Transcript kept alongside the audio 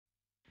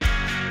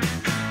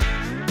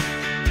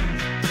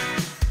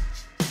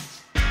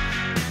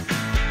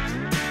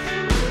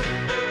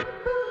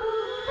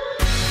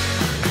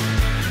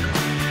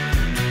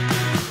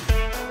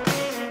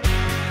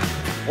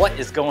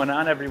is going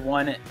on,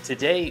 everyone?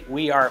 Today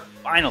we are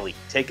finally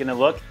taking a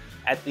look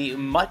at the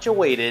much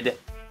awaited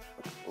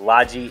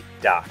Logi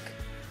Dock.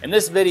 In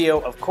this video,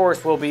 of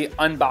course, we'll be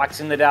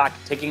unboxing the dock,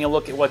 taking a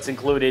look at what's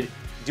included,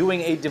 doing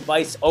a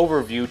device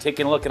overview,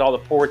 taking a look at all the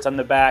ports on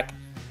the back,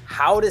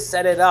 how to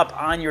set it up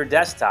on your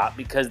desktop,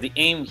 because the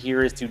aim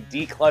here is to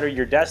declutter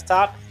your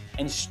desktop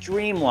and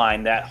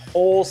streamline that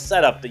whole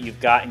setup that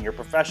you've got in your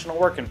professional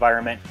work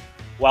environment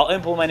while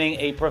implementing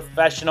a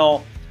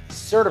professional,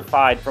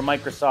 certified from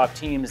Microsoft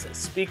Teams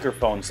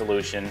speakerphone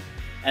solution.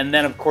 And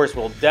then, of course,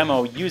 we'll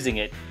demo using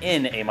it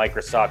in a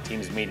Microsoft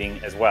Teams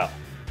meeting as well.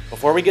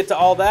 Before we get to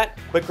all that,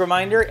 quick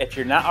reminder, if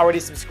you're not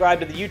already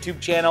subscribed to the YouTube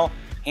channel,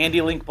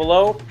 handy link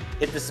below,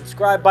 hit the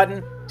subscribe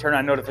button, turn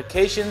on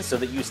notifications so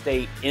that you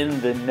stay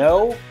in the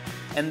know,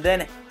 and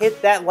then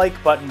hit that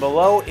like button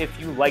below if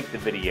you like the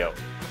video.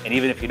 And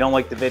even if you don't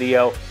like the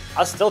video,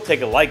 I'll still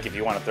take a like if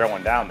you want to throw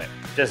one down there.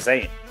 Just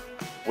saying.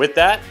 With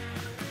that,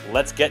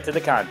 let's get to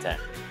the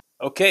content.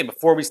 Okay,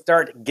 before we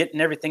start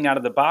getting everything out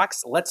of the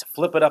box, let's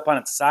flip it up on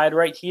its side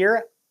right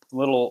here.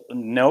 Little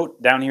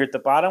note down here at the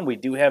bottom, we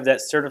do have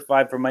that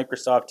certified for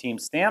Microsoft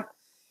Teams stamp,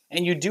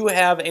 and you do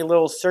have a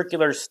little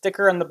circular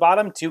sticker on the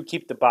bottom to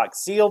keep the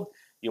box sealed.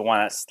 You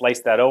want to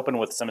slice that open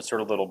with some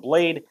sort of little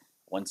blade.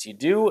 Once you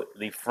do,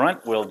 the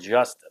front will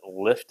just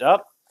lift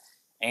up.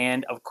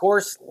 And of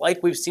course,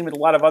 like we've seen with a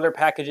lot of other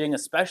packaging,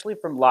 especially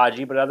from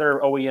Logi, but other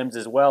OEMs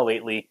as well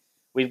lately,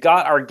 we've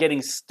got our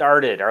getting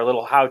started, our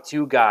little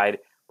how-to guide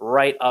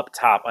right up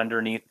top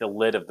underneath the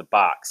lid of the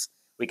box.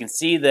 We can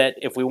see that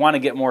if we want to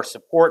get more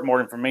support,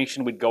 more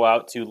information, we'd go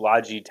out to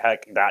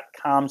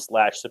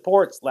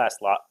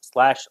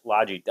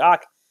logitech.com/support/Logi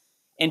Dock.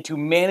 And to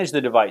manage the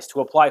device,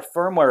 to apply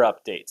firmware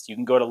updates, you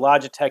can go to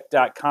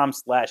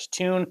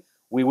logitech.com/tune.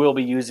 We will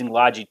be using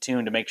Logi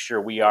Tune to make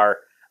sure we are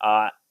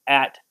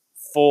at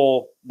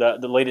full, the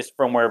latest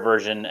firmware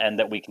version, and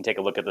that we can take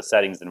a look at the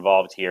settings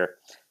involved here.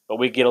 But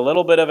we get a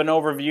little bit of an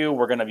overview.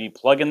 We're going to be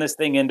plugging this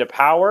thing into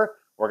power.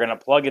 We're going to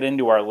plug it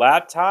into our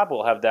laptop.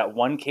 We'll have that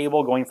one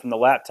cable going from the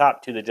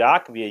laptop to the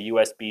dock via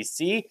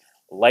USB-C,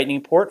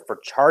 lightning port for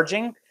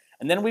charging.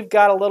 And then we've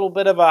got a little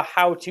bit of a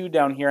how-to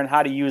down here on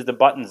how to use the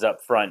buttons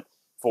up front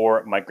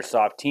for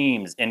Microsoft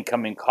Teams,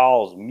 incoming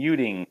calls,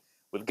 muting.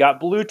 We've got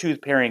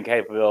Bluetooth pairing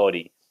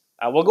capability.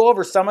 We'll go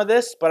over some of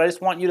this, but I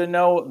just want you to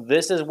know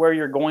this is where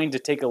you're going to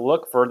take a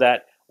look for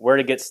that, where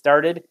to get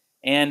started.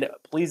 And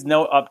please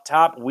note up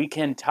top, we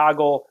can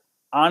toggle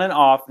on and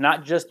off,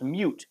 not just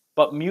mute,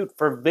 but mute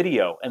for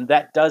video. And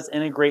that does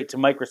integrate to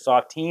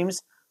Microsoft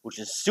Teams, which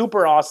is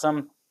super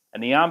awesome.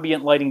 And the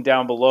ambient lighting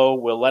down below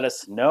will let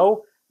us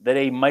know that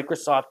a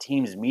Microsoft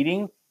Teams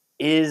meeting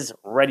is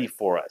ready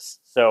for us.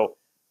 So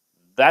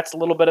that's a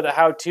little bit of the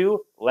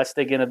how-to. Let's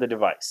dig into the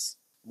device.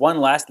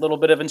 One last little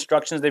bit of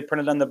instructions they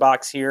printed on the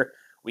box here.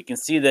 We can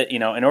see that,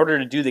 in order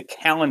to do the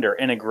calendar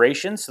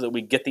integration so that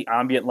we get the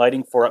ambient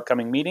lighting for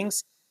upcoming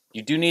meetings,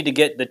 you do need to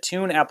get the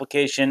Tune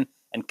application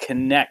and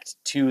connect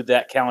to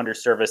that calendar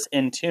service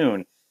in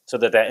Tune so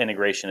that that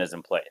integration is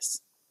in place.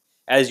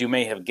 As you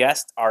may have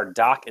guessed, our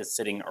dock is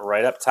sitting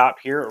right up top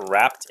here,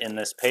 wrapped in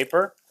this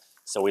paper.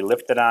 So we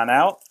lift it on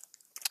out.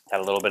 Got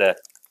a little bit of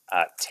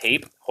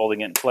tape holding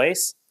it in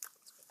place.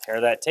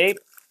 Tear that tape.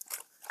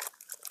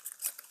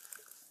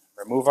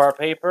 Remove our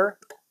paper.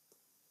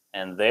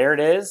 And there it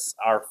is,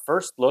 our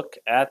first look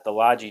at the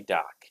Logi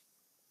Dock.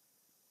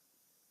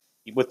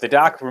 With the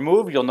dock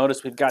removed, you'll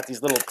notice we've got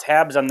these little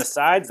tabs on the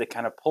sides. They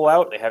kind of pull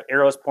out. They have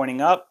arrows pointing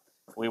up.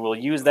 We will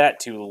use that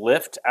to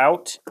lift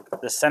out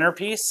the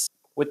centerpiece.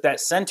 With that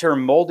center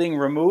molding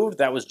removed,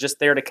 that was just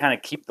there to kind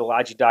of keep the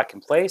Logi Dock in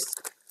place.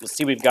 You'll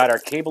see we've got our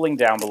cabling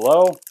down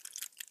below,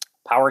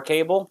 power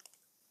cable,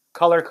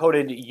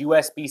 color-coded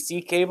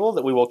USB-C cable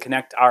that we will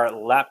connect our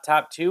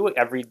laptop to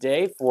every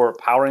day for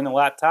powering the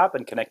laptop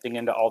and connecting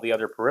into all the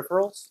other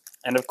peripherals.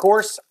 And of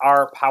course,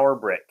 our power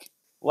brick.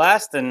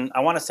 Last, and I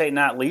want to say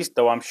not least,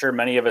 though I'm sure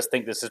many of us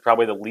think this is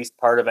probably the least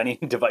part of any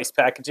device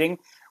packaging,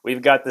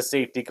 we've got the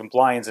safety,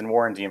 compliance, and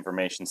warranty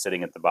information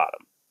sitting at the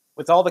bottom.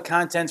 With all the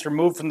contents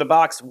removed from the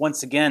box,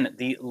 once again,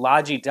 the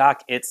Logi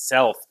Dock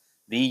itself,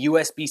 the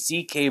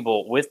USB-C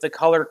cable with the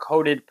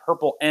color-coded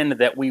purple end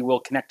that we will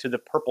connect to the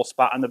purple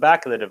spot on the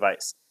back of the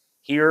device,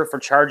 here for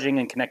charging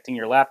and connecting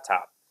your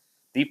laptop,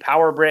 the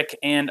power brick,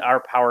 and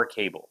our power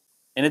cable.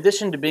 In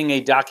addition to being a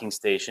docking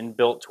station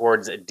built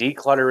towards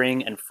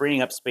decluttering and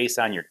freeing up space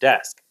on your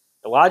desk,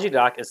 the Logi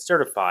Dock is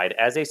certified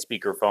as a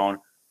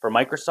speakerphone for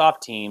Microsoft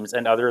Teams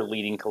and other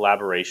leading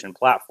collaboration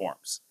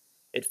platforms.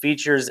 It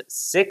features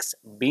 6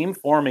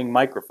 beamforming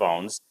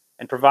microphones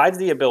and provides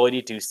the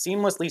ability to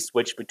seamlessly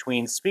switch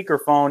between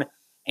speakerphone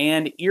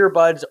and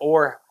earbuds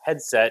or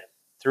headset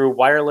through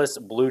wireless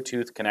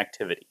Bluetooth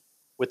connectivity.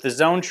 With the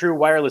Zone True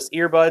wireless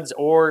earbuds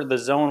or the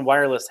Zone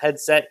wireless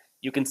headset,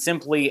 you can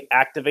simply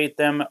activate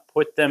them,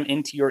 put them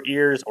into your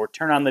ears, or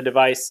turn on the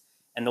device,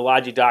 and the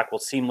Logi Dock will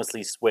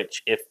seamlessly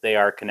switch if they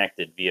are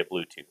connected via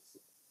Bluetooth.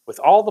 With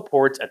all the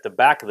ports at the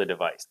back of the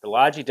device, the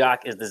Logi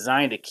Dock is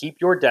designed to keep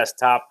your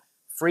desktop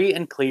free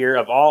and clear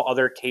of all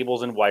other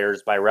cables and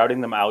wires by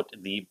routing them out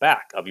the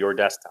back of your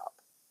desktop.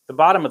 The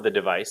bottom of the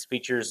device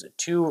features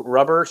two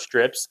rubber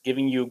strips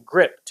giving you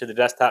grip to the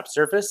desktop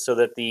surface so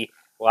that the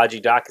Logi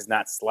Dock is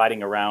not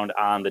sliding around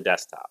on the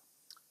desktop.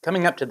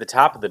 Coming up to the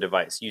top of the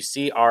device, you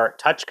see our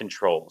touch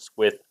controls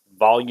with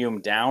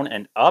volume down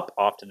and up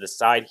off to the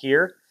side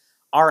here,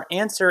 our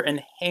answer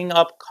and hang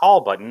up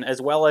call button,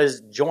 as well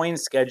as join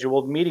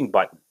scheduled meeting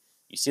button.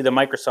 You see the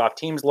Microsoft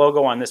Teams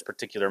logo on this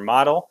particular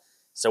model.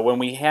 So when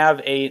we have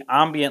an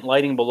ambient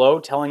lighting below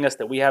telling us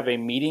that we have a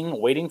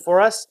meeting waiting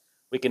for us,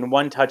 we can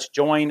one-touch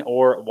join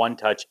or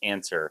one-touch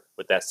answer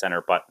with that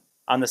center button.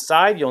 On the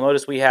side, you'll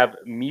notice we have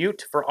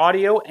mute for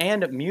audio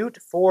and mute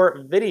for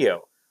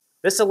video.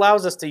 This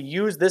allows us to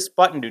use this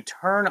button to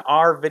turn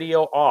our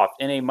video off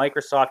in a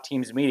Microsoft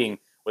Teams meeting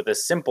with a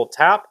simple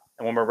tap,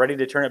 and when we're ready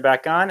to turn it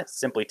back on,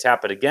 simply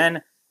tap it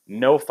again.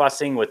 No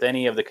fussing with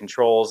any of the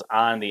controls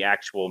on the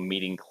actual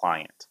meeting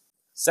client.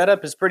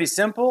 Setup is pretty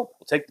simple.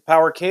 We'll take the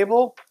power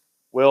cable,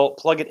 we'll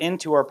plug it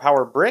into our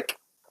power brick.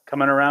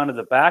 Coming around to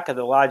the back of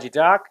the Logi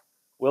Dock,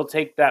 we'll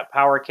take that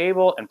power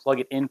cable and plug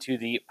it into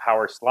the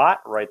power slot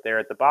right there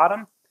at the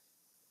bottom.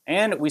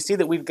 And we see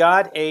that we've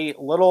got a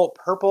little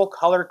purple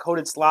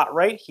color-coded slot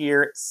right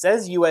here. It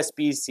says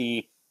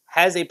USB-C,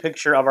 has a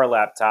picture of our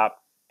laptop,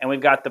 and we've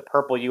got the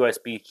purple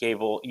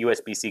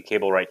USB-C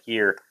cable right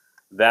here.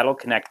 That'll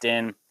connect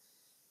in.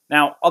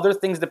 Now, other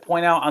things to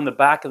point out on the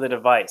back of the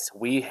device.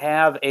 We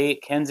have a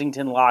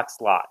Kensington lock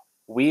slot.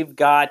 We've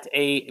got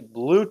a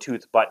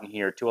Bluetooth button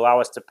here to allow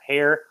us to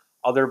pair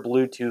other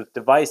Bluetooth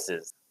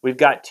devices. We've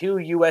got two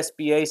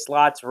USB-A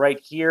slots right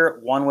here,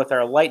 one with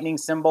our lightning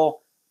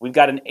symbol. We've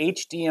got an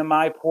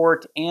HDMI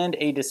port and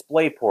a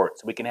display port,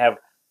 so we can have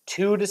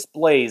two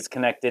displays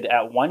connected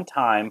at one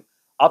time.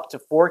 Up to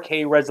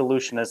 4K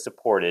resolution is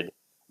supported.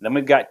 And then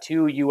we've got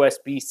two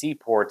USB-C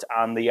ports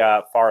on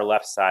the far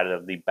left side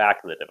of the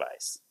back of the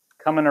device.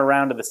 Coming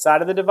around to the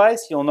side of the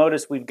device, you'll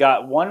notice we've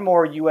got one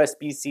more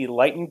USB-C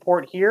lightning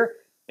port here.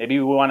 Maybe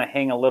we want to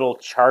hang a little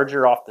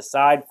charger off the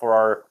side for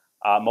our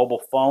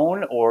mobile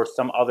phone or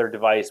some other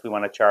device we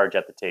want to charge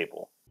at the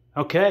table.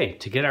 Okay,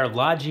 to get our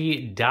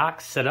Logi Dock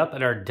set up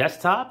at our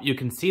desktop, you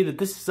can see that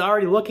this is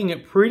already looking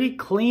at pretty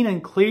clean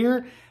and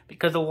clear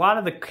because a lot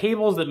of the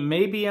cables that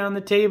may be on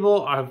the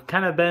table have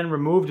kind of been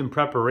removed in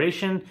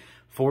preparation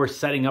for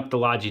setting up the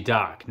Logi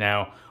Dock.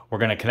 Now, we're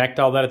going to connect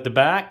all that at the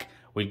back.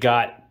 We've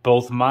got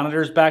both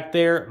monitors back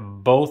there,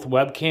 both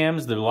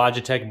webcams, the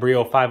Logitech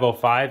Brio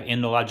 505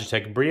 and the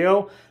Logitech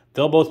Brio.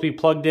 They'll both be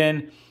plugged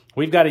in.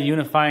 We've got a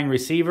unifying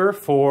receiver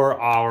for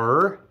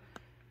our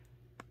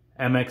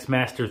MX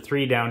Master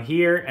 3 down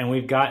here, and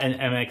we've got an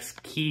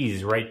MX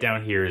keys right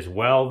down here as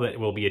well that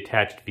will be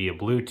attached via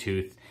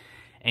Bluetooth.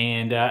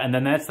 And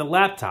then that's the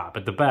laptop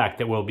at the back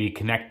that will be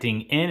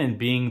connecting in and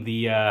being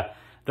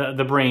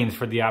the brains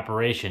for the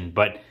operation.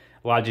 But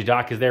Logi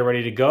Dock is there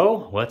ready to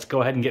go. Let's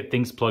go ahead and get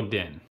things plugged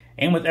in.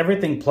 And with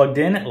everything plugged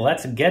in,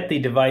 let's get the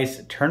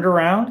device turned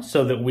around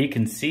so that we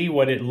can see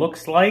what it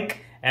looks like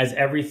as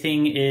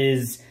everything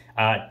is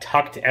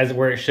tucked as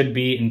where it should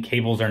be and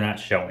cables are not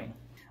showing.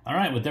 All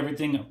right, with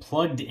everything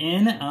plugged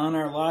in on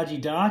our Logi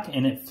Dock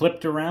and it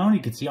flipped around, you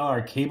can see all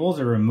our cables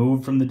are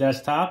removed from the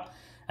desktop.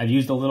 I've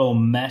used a little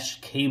mesh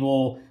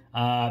cable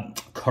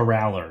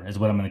corraler is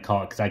what I'm going to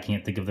call it because I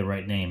can't think of the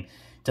right name,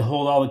 to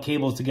hold all the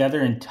cables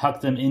together and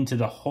tuck them into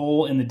the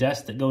hole in the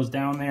desk that goes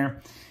down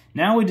there.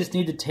 Now we just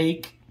need to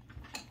take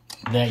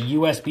that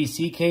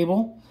USB-C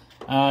cable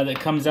that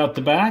comes out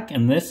the back,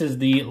 and this is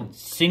the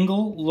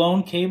single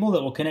lone cable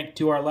that will connect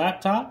to our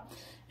laptop.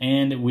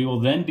 And we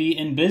will then be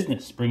in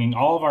business, bringing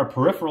all of our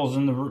peripherals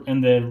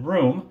in the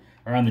room,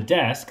 or on the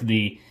desk,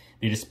 the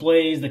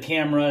displays, the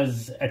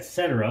cameras,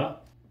 etc.,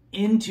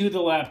 into the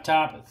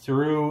laptop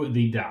through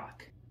the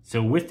dock.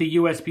 So with the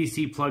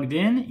USB-C plugged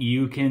in,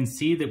 you can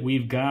see that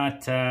we've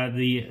got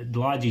the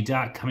Logi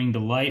Dock coming to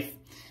life.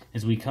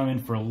 As we come in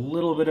for a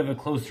little bit of a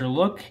closer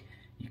look,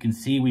 you can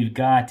see we've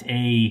got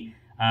a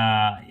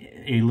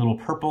little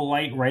purple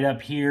light right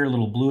up here, a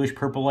little bluish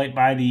purple light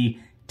by the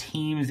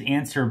Teams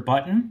answer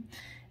button.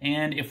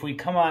 And if we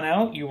come on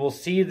out, you will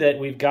see that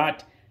we've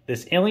got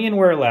this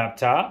Alienware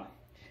laptop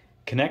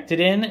connected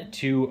in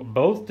to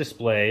both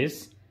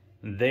displays.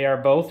 They are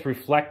both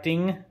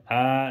reflecting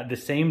the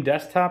same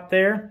desktop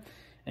there.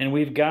 And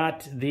we've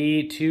got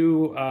the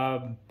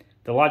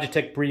the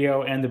Logitech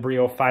Brio and the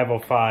Brio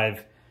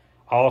 505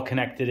 all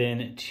connected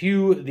in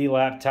to the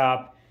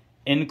laptop,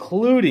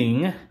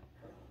 including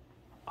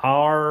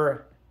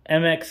our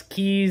MX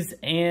keys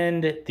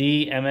and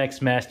the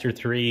MX Master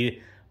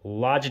 3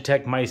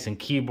 Logitech mice and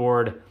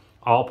keyboard,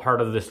 all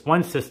part of this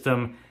one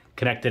system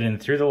connected in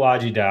through the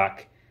Logi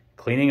Dock,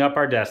 cleaning up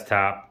our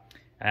desktop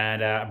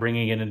and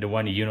bringing it into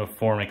one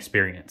uniform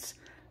experience.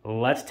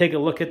 Let's take a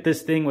look at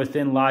this thing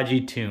within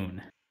Logi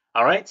Tune.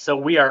 All right, so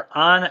we are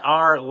on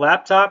our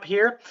laptop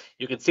here.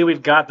 You can see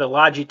we've got the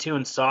Logi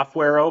Tune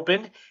software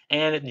open,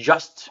 and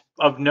just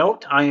of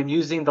note, I am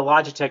using the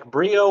Logitech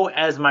Brio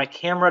as my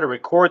camera to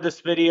record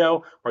this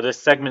video, or this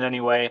segment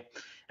anyway.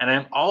 And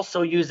I'm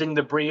also using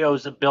the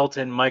Brio's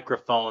built-in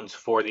microphones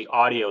for the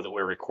audio that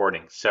we're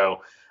recording.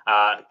 So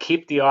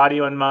Keep the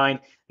audio in mind.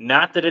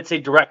 Not that it's a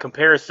direct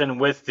comparison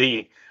with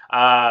the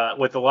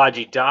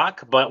Logi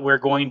Dock, but we're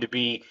going to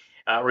be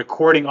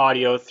recording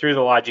audio through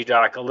the Logi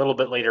Dock a little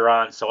bit later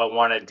on, so I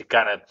wanted to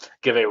kind of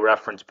give a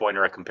reference point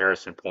or a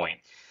comparison point.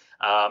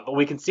 But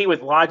we can see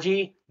with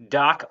Logi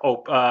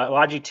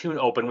Tune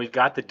open, we've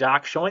got the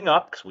dock showing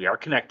up because we are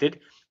connected.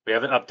 We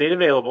have an update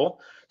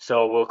available.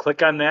 So we'll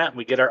click on that.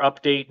 We get our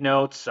update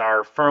notes,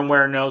 our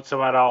firmware notes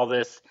about all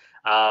this.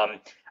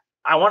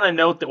 I want to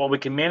note that while we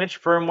can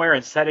manage firmware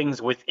and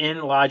settings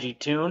within Logi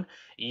Tune,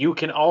 you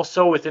can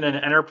also, within an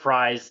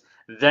enterprise,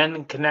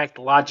 then connect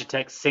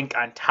Logitech Sync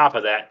on top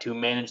of that to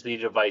manage the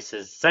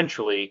devices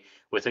centrally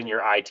within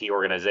your IT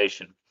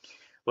organization.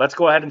 Let's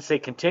go ahead and say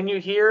continue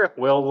here.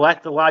 We'll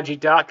let the Logi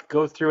Dock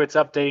go through its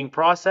updating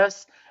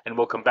process, and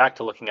we'll come back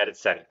to looking at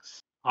its settings.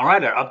 All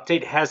right, our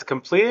update has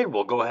completed.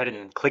 We'll go ahead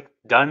and click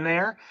done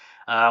there.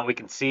 We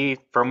can see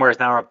firmware is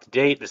now up to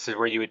date. This is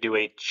where you would do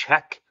a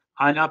check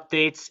on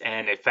updates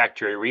and a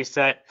factory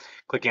reset.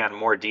 Clicking on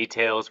more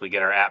details, we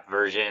get our app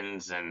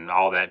versions and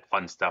all that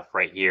fun stuff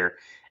right here.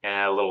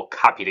 And a little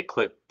copy to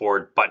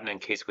clipboard button in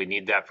case we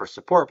need that for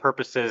support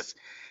purposes.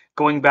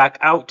 Going back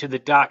out to the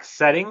dock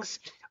settings,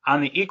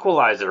 on the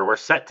equalizer, we're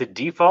set to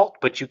default,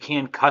 but you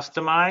can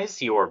customize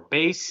your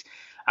bass,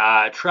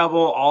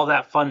 treble, all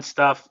that fun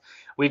stuff.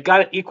 We've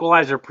got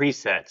equalizer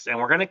presets, and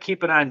we're going to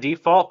keep it on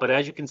default, but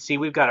as you can see,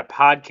 we've got a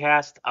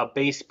podcast, a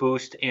bass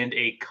boost, and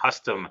a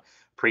custom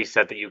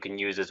preset that you can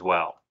use as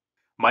well.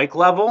 Mic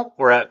level,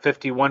 we're at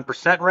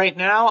 51% right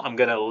now. I'm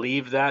going to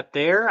leave that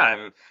there.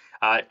 I'm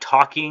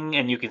talking,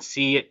 and you can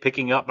see it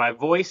picking up my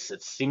voice.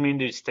 It's seeming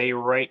to stay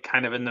right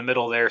kind of in the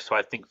middle there, so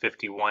I think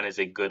 51 is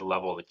a good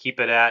level to keep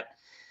it at.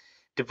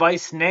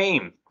 Device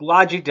name,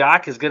 Logi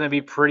Dock is going to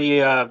be pretty,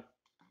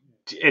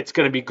 it's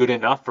going to be good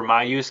enough for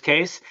my use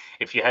case.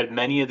 If you had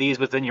many of these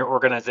within your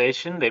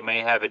organization, they may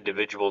have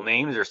individual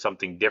names or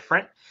something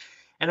different.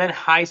 And then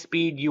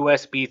high-speed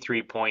USB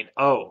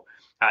 3.0.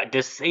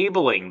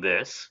 Disabling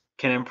this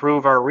can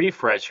improve our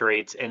refresh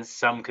rates in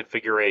some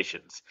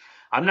configurations.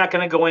 I'm not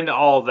going to go into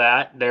all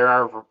that. There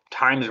are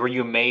times where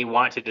you may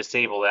want to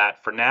disable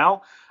that. For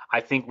now,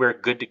 I think we're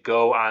good to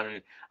go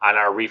on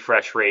our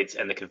refresh rates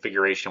and the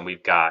configuration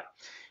we've got.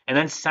 And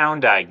then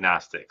sound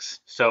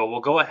diagnostics. So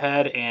we'll go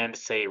ahead and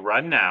say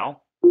run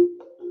now.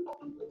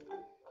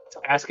 It's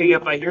asking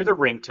if I hear the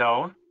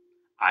ringtone.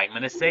 I'm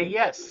going to say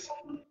yes.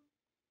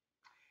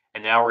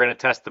 And now we're going to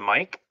test the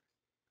mic.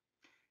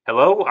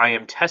 Hello, I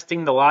am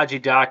testing the Logi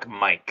Dock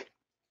mic.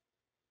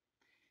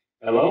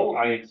 Hello,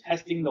 I am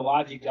testing the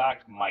Logi Dock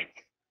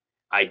mic.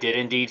 I did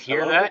indeed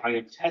hear that. I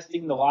am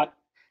testing the Logi.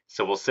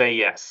 So we'll say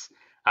yes.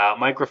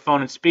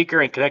 Microphone and speaker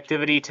and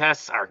connectivity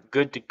tests are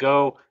good to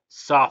go.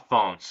 Soft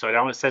phone. So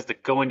now it says to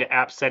go into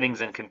app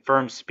settings and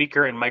confirm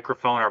speaker and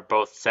microphone are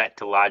both set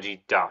to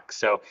Logi Dock.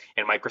 So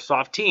in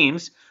Microsoft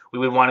Teams, we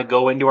would want to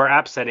go into our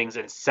app settings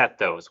and set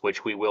those,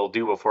 which we will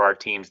do before our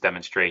Teams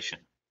demonstration.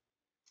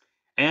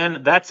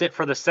 And that's it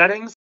for the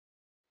settings.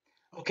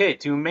 Okay,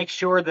 to make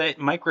sure that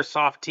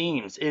Microsoft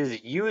Teams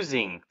is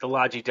using the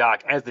Logi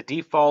Dock as the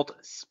default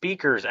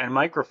speakers and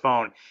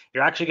microphone,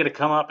 you're actually going to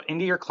come up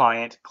into your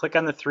client, click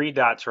on the three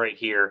dots right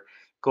here,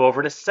 go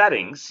over to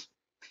settings,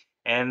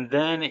 and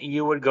then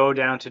you would go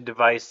down to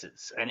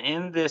devices. And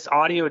in this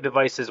audio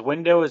devices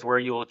window is where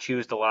you will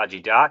choose the Logi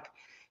Dock,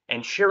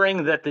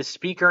 ensuring that the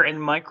speaker and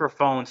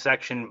microphone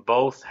section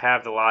both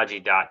have the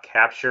Logi Dock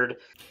captured.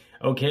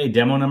 Okay,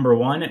 demo number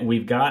one,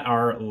 we've got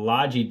our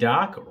Logi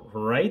Dock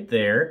right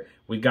there.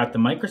 We've got the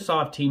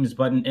Microsoft Teams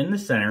button in the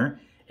center.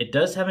 It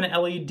does have an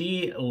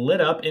LED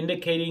lit up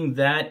indicating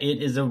that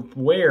it is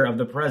aware of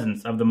the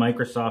presence of the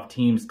Microsoft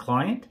Teams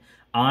client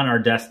on our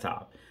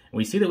desktop.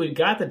 We see that we've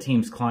got the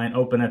Teams client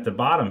open at the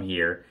bottom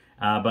here,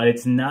 but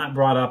it's not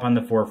brought up on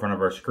the forefront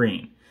of our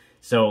screen.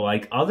 So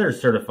like other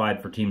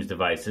certified for Teams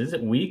devices,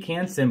 we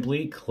can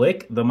simply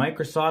click the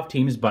Microsoft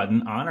Teams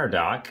button on our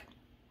dock,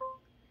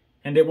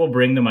 and it will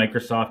bring the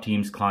Microsoft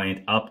Teams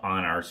client up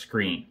on our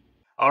screen.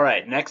 All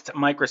right, next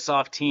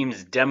Microsoft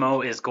Teams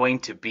demo is going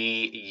to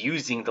be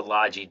using the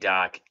Logi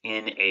Dock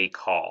in a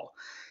call.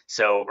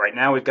 So right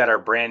now we've got our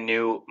brand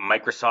new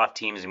Microsoft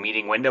Teams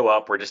meeting window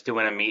up. We're just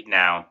doing a meet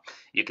now.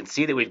 You can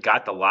see that we've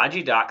got the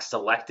Logi Dock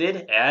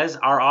selected as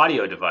our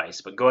audio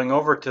device, but going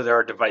over to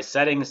our device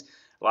settings,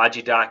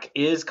 Logi Dock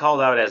is called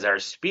out as our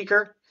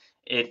speaker.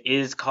 It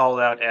is called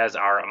out as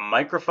our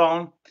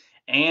microphone.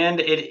 And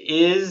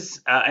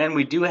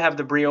we do have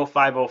the Brio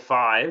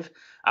 505,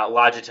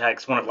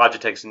 Logitech's one of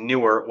Logitech's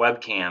newer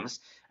webcams,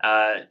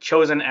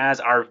 chosen as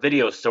our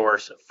video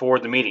source for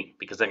the meeting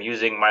because I'm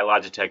using my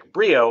Logitech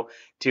Brio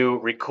to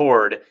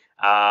record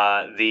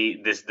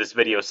this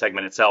video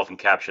segment itself and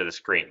capture the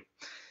screen.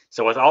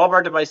 So with all of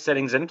our device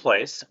settings in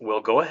place,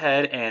 we'll go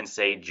ahead and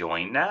say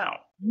join now.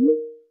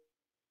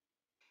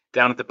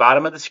 Down at the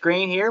bottom of the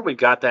screen here, we've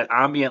got that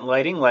ambient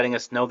lighting letting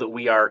us know that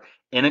we are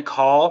in a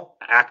call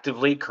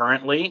actively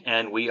currently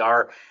and we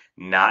are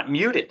not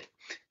muted.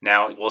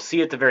 Now, we'll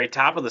see at the very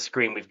top of the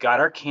screen, we've got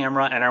our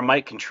camera and our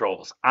mic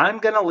controls. I'm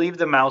going to leave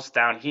the mouse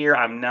down here.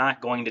 I'm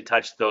not going to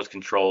touch those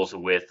controls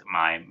with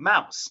my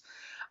mouse.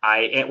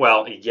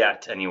 Well,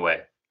 yet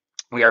anyway.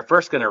 We are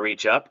first going to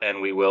reach up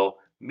and we will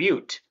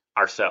mute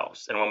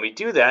ourselves. And when we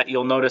do that,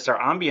 you'll notice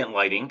our ambient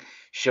lighting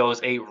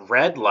shows a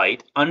red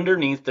light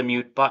underneath the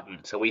mute button.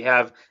 So we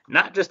have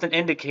not just an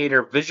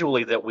indicator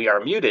visually that we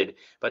are muted,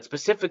 but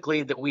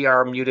specifically that we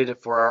are muted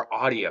for our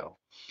audio.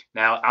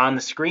 Now on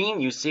the screen,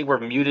 you see we're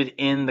muted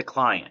in the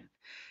client.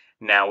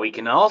 Now we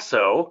can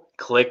also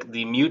click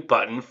the mute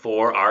button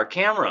for our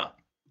camera.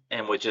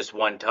 And with just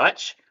one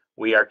touch,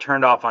 we are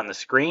turned off on the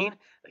screen.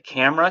 The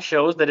camera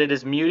shows that it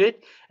is muted,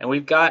 and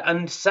we've got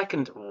a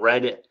second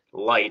red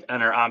light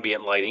on our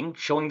ambient lighting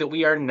showing that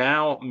we are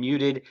now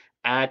muted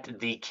at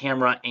the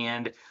camera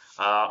and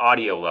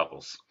audio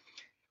levels.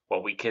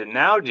 What we can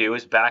now do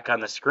is back on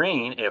the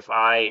screen, if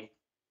I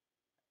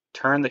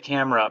turn the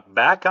camera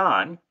back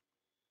on,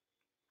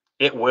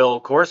 it will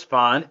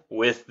correspond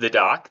with the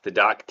dock. The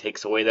dock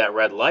takes away that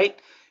red light.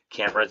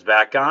 Camera's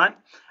back on.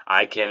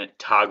 I can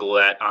toggle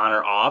that on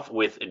or off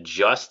with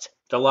just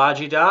the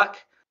Logi Dock,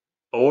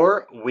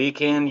 or we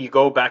can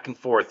go back and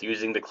forth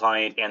using the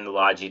client and the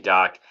Logi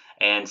Dock,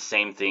 and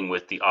same thing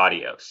with the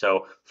audio.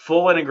 So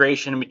full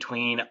integration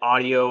between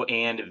audio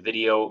and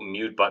video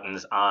mute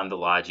buttons on the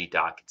Logi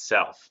Dock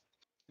itself.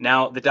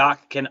 Now the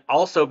dock can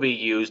also be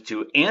used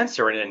to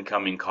answer an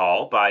incoming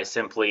call by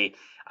simply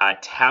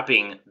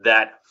tapping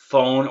that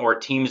phone or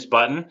Teams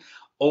button,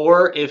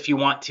 or if you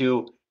want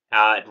to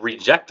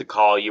reject the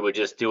call, you would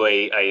just do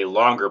a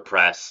longer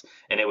press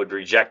and it would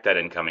reject that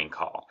incoming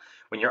call.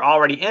 When you're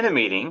already in a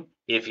meeting,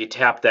 if you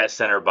tap that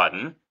center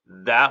button,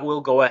 that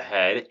will go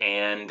ahead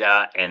and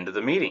end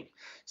the meeting.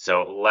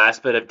 So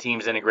last bit of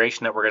Teams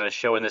integration that we're going to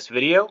show in this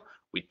video,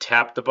 we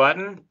tap the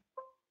button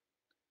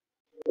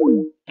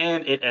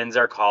and it ends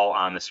our call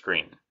on the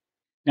screen.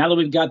 Now that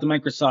we've got the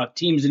Microsoft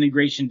Teams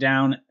integration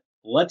down,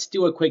 let's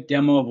do a quick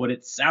demo of what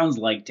it sounds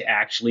like to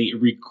actually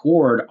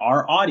record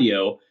our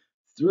audio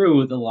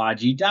through the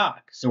Logi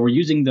Dock. So we're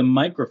using the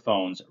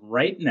microphones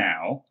right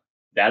now.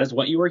 That is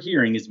what you are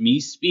hearing, is me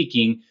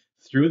speaking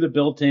through the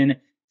built-in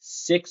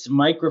 6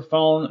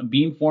 microphone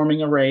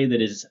beamforming array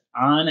that is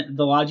on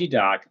the Logi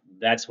Dock.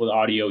 That's what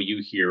audio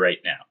you hear right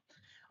now.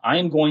 I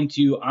am going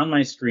to, on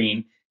my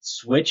screen,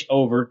 switch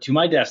over to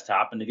my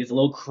desktop, and it gets a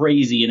little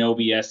crazy in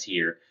OBS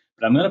here,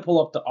 but I'm going to pull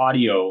up the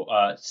audio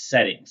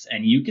settings,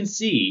 and you can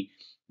see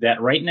that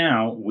right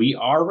now we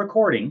are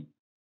recording,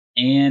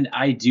 and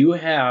I do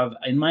have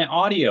in my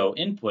audio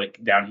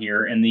input down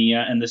here in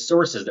the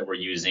sources that we're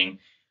using,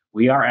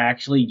 we are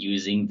actually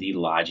using the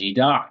Logi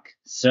Dock.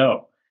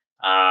 So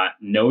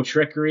no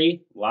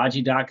trickery,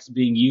 Logi Dock is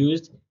being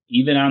used.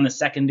 Even on the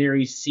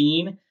secondary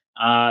scene,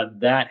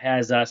 that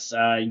has us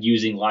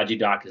using Logi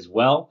Dock as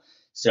well.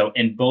 So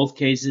in both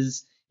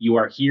cases, you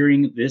are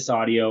hearing this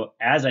audio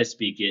as I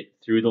speak it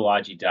through the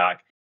Logi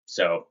Dock.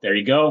 So there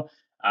you go.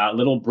 A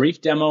little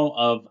brief demo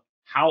of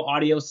how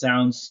audio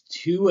sounds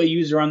to a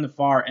user on the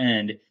far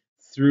end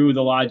through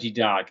the Logi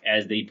Dock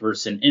as the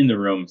person in the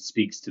room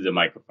speaks to the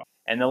microphone.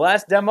 And the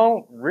last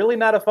demo, really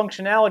not a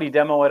functionality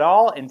demo at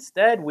all.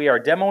 Instead, we are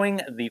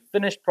demoing the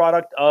finished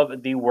product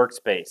of the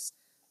workspace.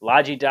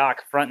 Logi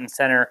Dock front and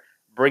center,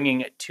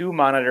 bringing 2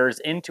 monitors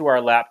into our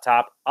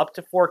laptop, up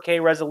to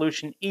 4K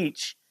resolution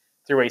each,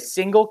 through a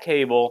single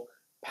cable,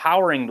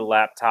 powering the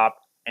laptop,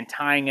 and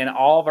tying in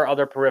all of our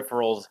other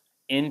peripherals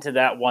into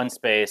that one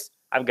space.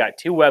 I've got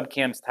 2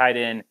 webcams tied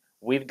in.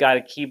 We've got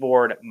a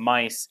keyboard,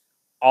 mice,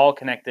 all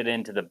connected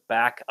into the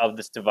back of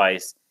this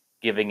device,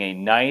 giving a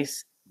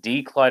nice,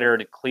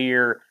 decluttered,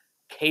 clear,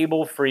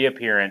 cable-free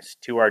appearance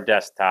to our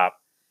desktop,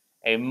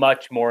 a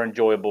much more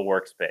enjoyable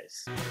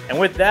workspace. And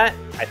with that,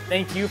 I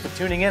thank you for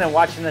tuning in and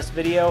watching this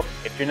video.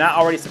 If you're not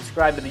already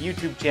subscribed to the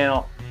YouTube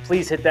channel,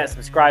 please hit that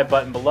subscribe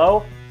button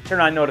below. Turn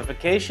on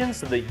notifications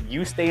so that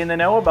you stay in the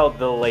know about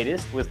the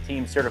latest with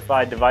Teams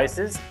certified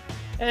devices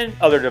and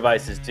other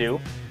devices too.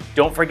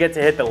 Don't forget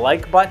to hit the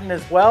like button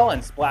as well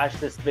and splash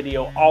this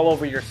video all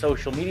over your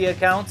social media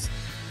accounts.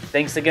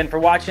 Thanks again for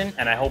watching,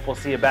 and I hope we'll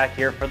see you back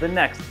here for the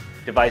next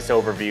device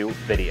overview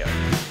video.